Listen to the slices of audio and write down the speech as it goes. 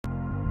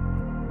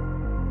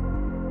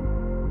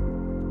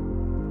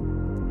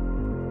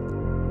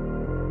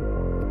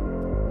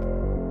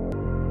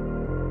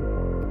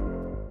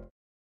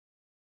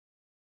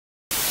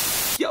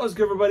Yo, what's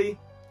good everybody?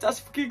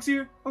 Dusty for Kicks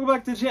here. Welcome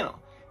back to the channel.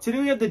 Today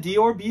we have the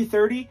Dior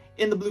B30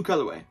 in the blue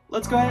colorway.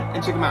 Let's go ahead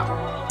and check them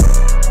out.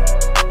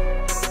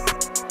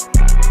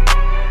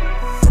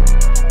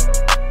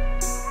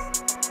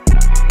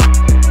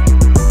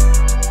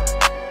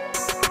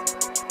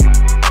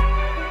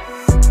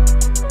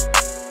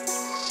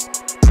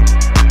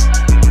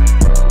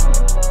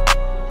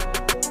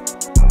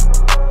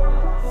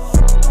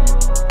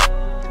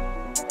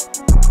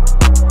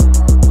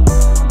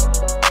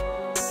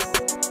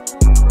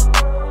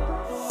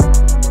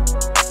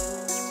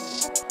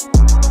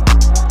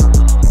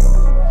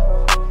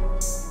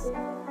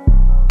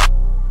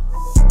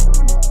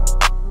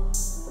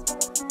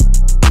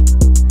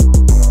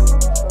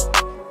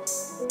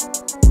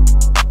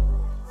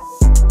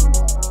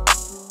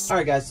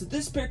 Alright guys, so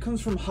this pair comes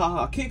from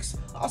Haha Kicks,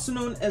 also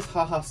known as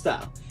Haha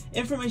Style.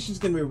 Information is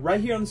going to be right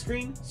here on the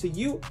screen, so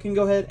you can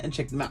go ahead and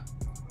check them out.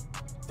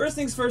 First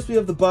things first, we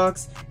have the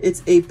box.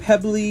 It's a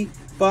pebbly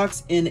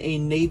box in a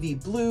navy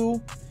blue.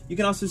 You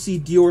can also see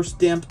Dior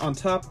stamped on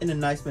top in a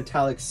nice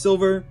metallic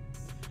silver.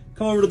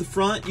 Come over to the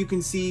front, you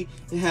can see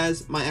it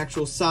has my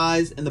actual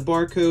size and the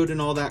barcode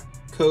and all that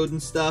code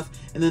and stuff,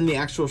 and then the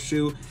actual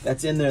shoe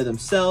that's in there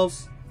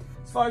themselves.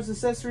 As far as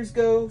accessories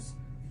goes,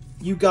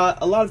 you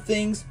got a lot of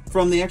things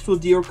from the actual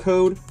Dior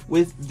code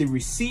with the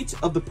receipt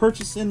of the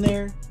purchase in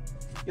there.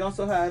 You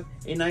also have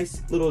a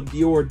nice little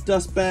Dior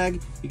dust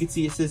bag. You can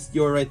see it says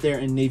Dior right there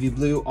in navy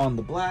blue on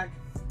the black.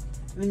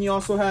 And then you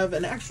also have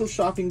an actual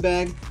shopping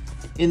bag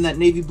in that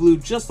navy blue,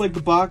 just like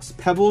the box,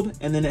 pebbled,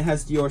 and then it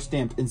has Dior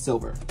stamped in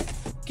silver.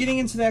 Getting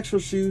into the actual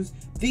shoes,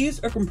 these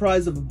are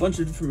comprised of a bunch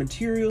of different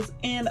materials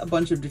and a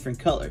bunch of different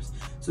colors.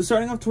 So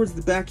starting off towards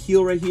the back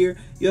heel right here,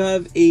 you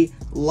have a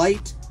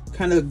light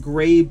kind of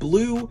gray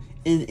blue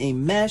in a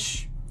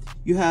mesh.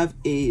 You have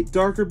a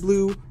darker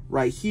blue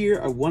right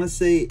here. I want to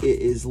say it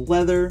is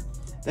leather.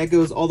 That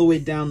goes all the way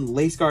down the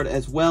lace guard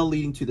as well,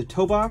 leading to the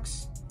toe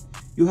box.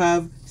 You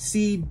have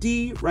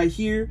CD right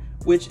here,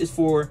 which is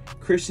for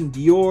Christian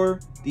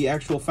Dior, the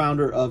actual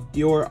founder of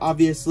Dior,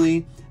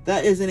 obviously.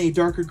 That is in a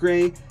darker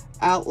gray,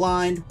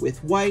 outlined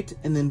with white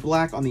and then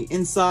black on the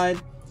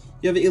inside.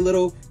 You have a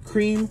little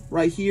cream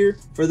right here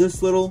for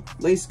this little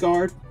lace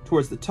guard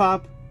towards the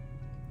top.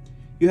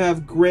 You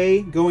have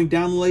gray going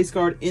down the lace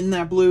guard in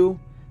that blue.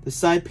 The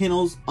side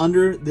panels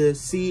under the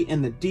C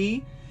and the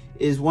D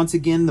is once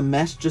again the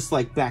mesh, just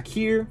like back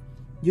here.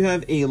 You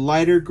have a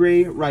lighter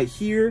gray right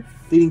here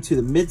leading to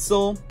the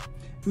midsole.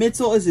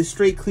 Midsole is a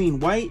straight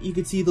clean white. You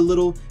can see the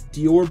little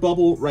Dior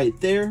bubble right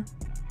there.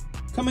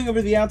 Coming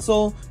over the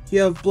outsole, you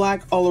have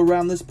black all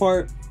around this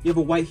part. You have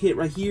a white hit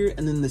right here,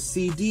 and then the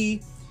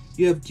CD.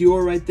 You have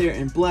Dior right there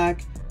in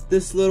black.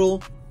 This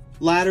little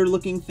ladder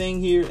looking thing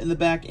here in the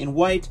back in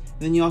white, and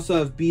then you also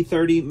have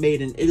B30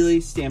 made in Italy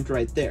stamped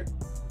right there.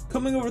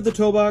 Coming over the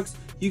toe box,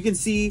 you can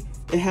see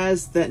it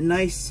has that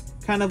nice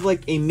kind of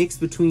like a mix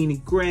between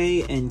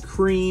gray and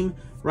cream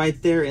right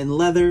there in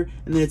leather,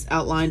 and then it's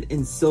outlined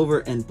in silver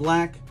and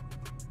black.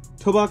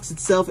 Toe box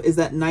itself is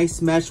that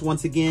nice mesh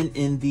once again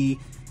in the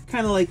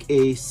kind of like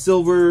a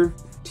silver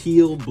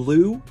teal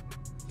blue.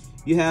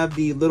 You have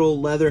the little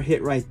leather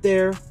hit right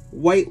there.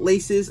 White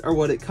laces are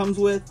what it comes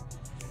with.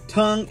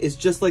 Tongue is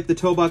just like the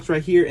toe box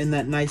right here in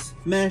that nice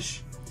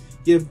mesh.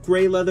 You have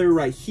gray leather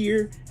right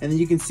here, and then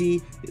you can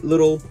see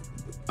little,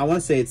 I want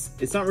to say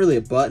it's not really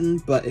a button,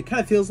 but it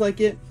kind of feels like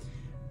it.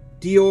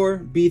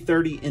 Dior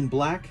B30 in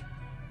black.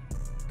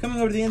 Coming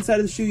over to the inside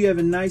of the shoe, you have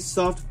a nice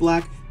soft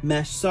black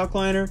mesh sock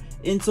liner.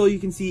 Insole you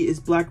can see is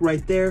black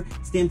right there,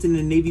 stamped in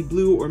a navy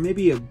blue or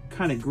maybe a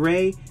kind of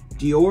gray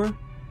Dior.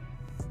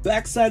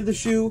 Back side of the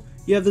shoe,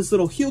 you have this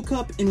little heel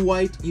cup in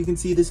white. You can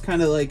see this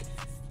kind of like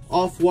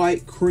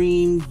off-white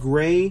cream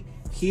gray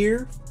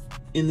here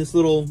in this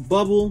little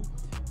bubble,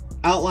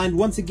 outlined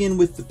once again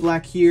with the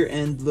black here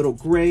and little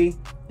gray.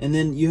 And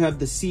then you have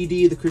the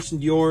CD, the Christian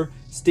Dior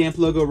stamp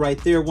logo right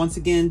there, once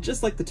again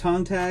just like the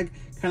tongue tag,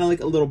 kind of like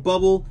a little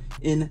bubble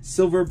in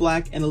silver,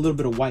 black, and a little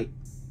bit of white.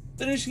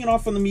 Finishing it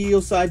off on the medial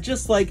side,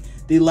 just like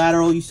the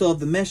lateral, you still have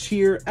the mesh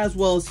here as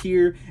well as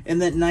here, and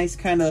that nice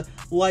kind of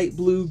light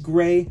blue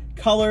gray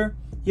color.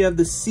 You have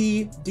the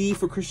CD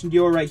for Christian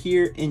Dior right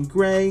here in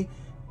gray,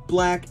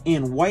 black,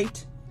 and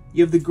white.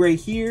 You have the gray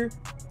here.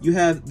 You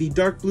have the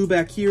dark blue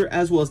back here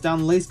as well as down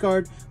the lace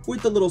guard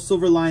with the little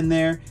silver line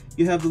there.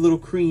 You have the little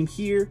cream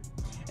here,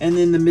 and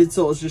then the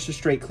midsole is just a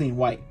straight clean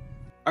white.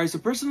 All right, so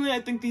personally I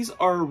think these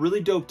are a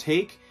really dope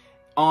take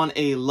on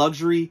a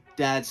luxury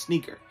dad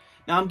sneaker.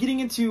 Now I'm getting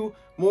into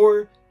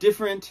more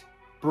different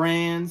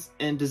brands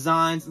and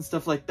designs and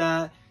stuff like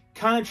that,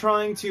 kind of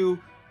trying to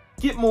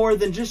get more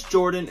than just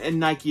Jordan and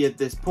Nike at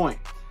this point.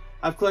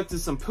 I've collected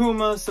some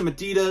Puma, some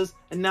Adidas,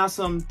 and now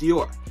some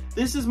Dior.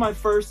 This is my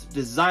first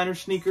designer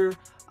sneaker.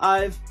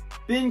 I've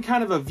been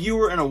kind of a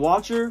viewer and a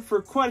watcher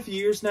for quite a few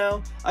years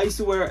now. I used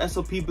to wear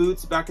SLP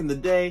boots back in the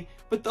day,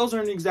 but those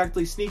aren't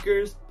exactly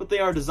sneakers, but they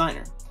are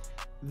designer.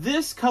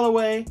 This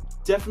colorway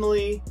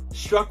definitely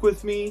struck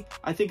with me.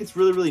 I think it's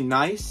really, really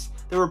nice.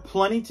 There were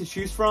plenty to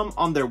choose from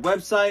on their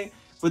website,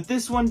 but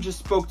this one just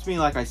spoke to me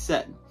like I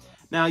said.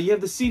 Now you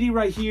have the CD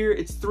right here.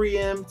 It's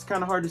 3M. It's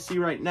kind of hard to see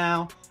right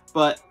now,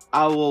 but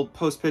I will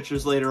post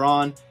pictures later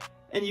on,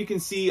 and you can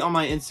see on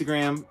my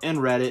Instagram and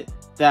Reddit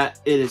that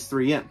it is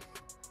 3M.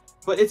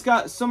 But it's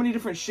got so many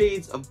different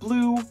shades of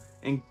blue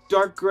and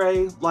dark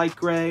gray, light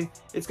gray.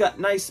 It's got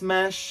nice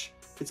mesh.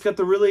 It's got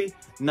the really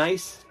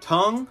nice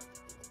tongue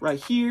right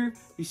here.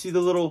 You see the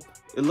little,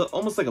 it looks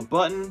almost like a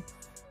button.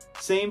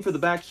 Same for the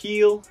back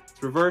heel.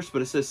 It's reversed,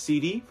 but it says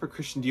CD for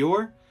Christian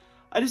Dior.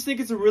 I just think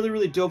it's a really,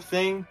 really dope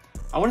thing.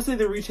 I want to say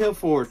they retail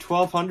for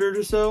 $1,200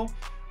 or so,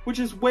 which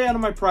is way out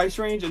of my price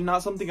range and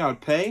not something I would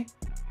pay.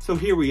 So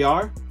here we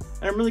are.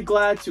 And I'm really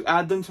glad to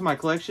add them to my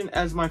collection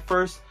as my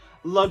first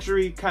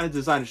luxury kind of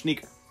designer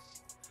sneaker.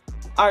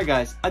 Alright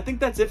guys, I think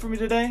that's it for me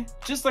today.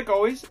 Just like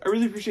always, I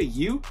really appreciate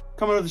you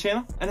coming over the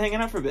channel and hanging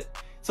out for a bit.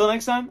 Till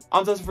next time,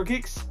 I'm Dustin for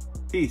Kicks.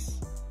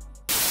 Peace.